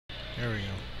There we go.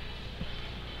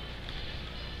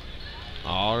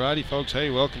 Alrighty, folks.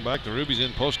 Hey, welcome back to Ruby's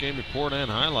Inn post-game report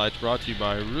and highlights, brought to you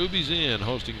by Ruby's Inn,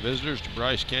 hosting visitors to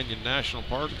Bryce Canyon National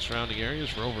Park and surrounding areas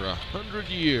for over 100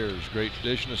 years. Great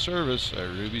tradition of service at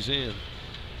Ruby's Inn.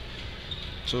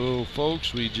 So,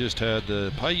 folks, we just had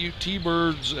the Piute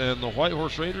T-Birds and the White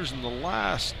Horse Raiders in the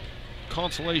last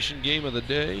consolation game of the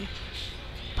day.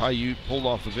 Piute pulled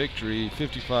off the victory,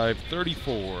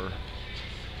 55-34.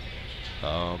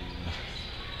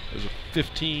 It was a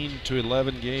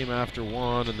 15-11 game after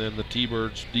one, and then the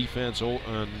T-Birds defense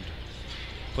and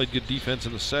played good defense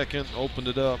in the second, opened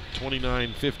it up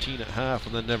 29-15 at half,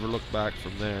 and then never looked back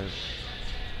from there.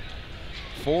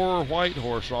 For White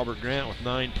Horse, Robert Grant with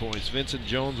 9 points, Vincent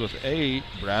Jones with 8,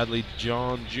 Bradley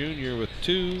John Jr. with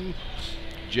 2,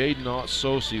 Jaden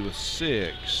Otsosi with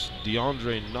 6,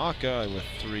 DeAndre Naka with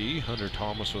 3, Hunter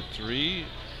Thomas with 3,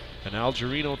 and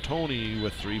Algerino Tony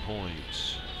with 3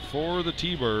 points. For the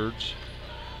T-Birds,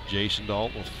 Jason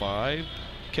Dalton with 5,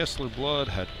 Kessler Blood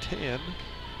had 10,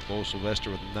 Bo Sylvester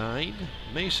with 9,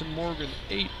 Mason Morgan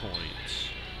 8 points,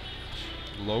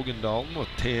 Logan Dalton with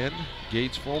 10,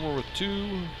 Gates Fulmer with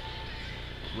 2,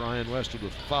 Ryan Westwood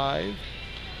with 5,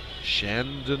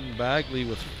 Shandon Bagley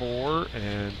with 4,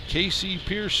 and Casey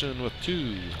Pearson with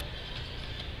 2.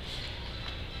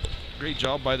 Great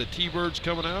job by the T-Birds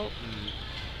coming out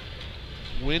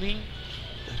and winning.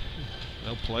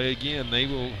 They'll play again. They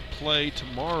will play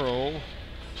tomorrow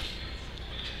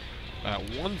at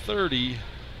 1:30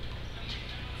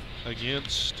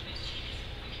 against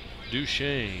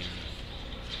Duchesne.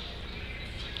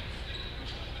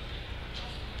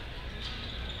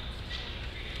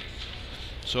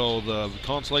 So the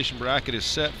consolation bracket is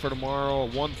set for tomorrow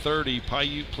at 1:30.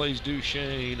 Piute plays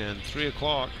Duchesne, and 3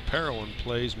 o'clock Parowan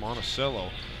plays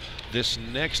Monticello. This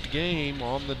next game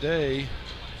on the day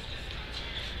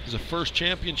is a first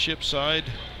championship side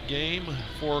game,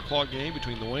 4 o'clock game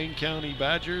between the Wayne County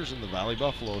Badgers and the Valley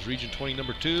Buffaloes, Region 20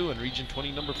 number 2 and Region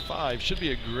 20 number 5. Should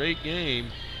be a great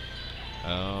game.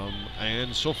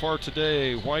 And so far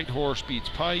today, White Horse beats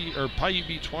Piute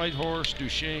beats White Horse,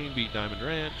 Duchesne beat Diamond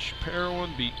Ranch,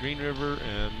 Parowan beat Green River,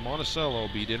 and Monticello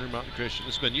beat Intermountain Christian.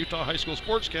 This has been Utah High School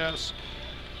Sportscast.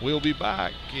 We'll be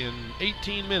back in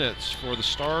 18 minutes for the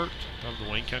start of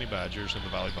the Wayne County Badgers and the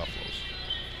Valley Buffaloes.